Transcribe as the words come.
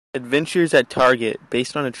Adventures at Target,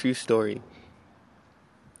 based on a true story.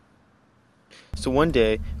 So one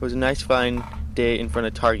day, it was a nice fine day in front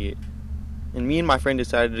of Target, and me and my friend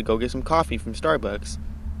decided to go get some coffee from Starbucks.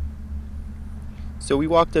 So we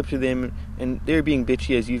walked up to them, and they were being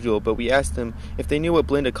bitchy as usual, but we asked them if they knew what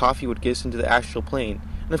blend of coffee would get us into the astral plane.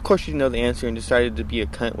 And of course she didn't know the answer and decided to be a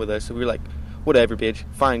cunt with us, so we were like, whatever bitch,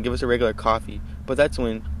 fine, give us a regular coffee. But that's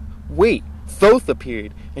when, wait, Thoth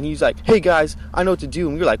appeared, and he's like, hey guys, I know what to do,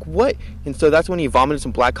 and we were like, what? And so that's when he vomited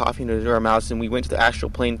some black coffee into our mouths, and we went to the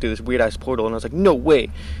astral plane through this weird ass portal, and I was like, no way.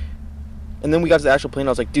 And then we got to the astral plane,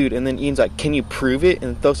 I was like, dude, and then Ian's like, can you prove it?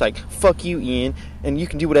 And Thoth's like, fuck you, Ian, and you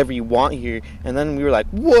can do whatever you want here. And then we were like,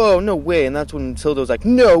 whoa, no way. And that's when Tilda was like,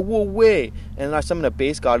 no way. And then I summoned a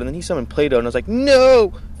base god, and then he summoned Plato, and I was like,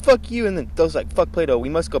 no, fuck you. And then Thoth's like, fuck Plato, we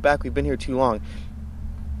must go back, we've been here too long.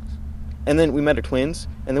 And then we met our twins,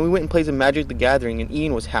 and then we went and played some Magic the Gathering, and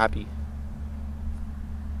Ian was happy.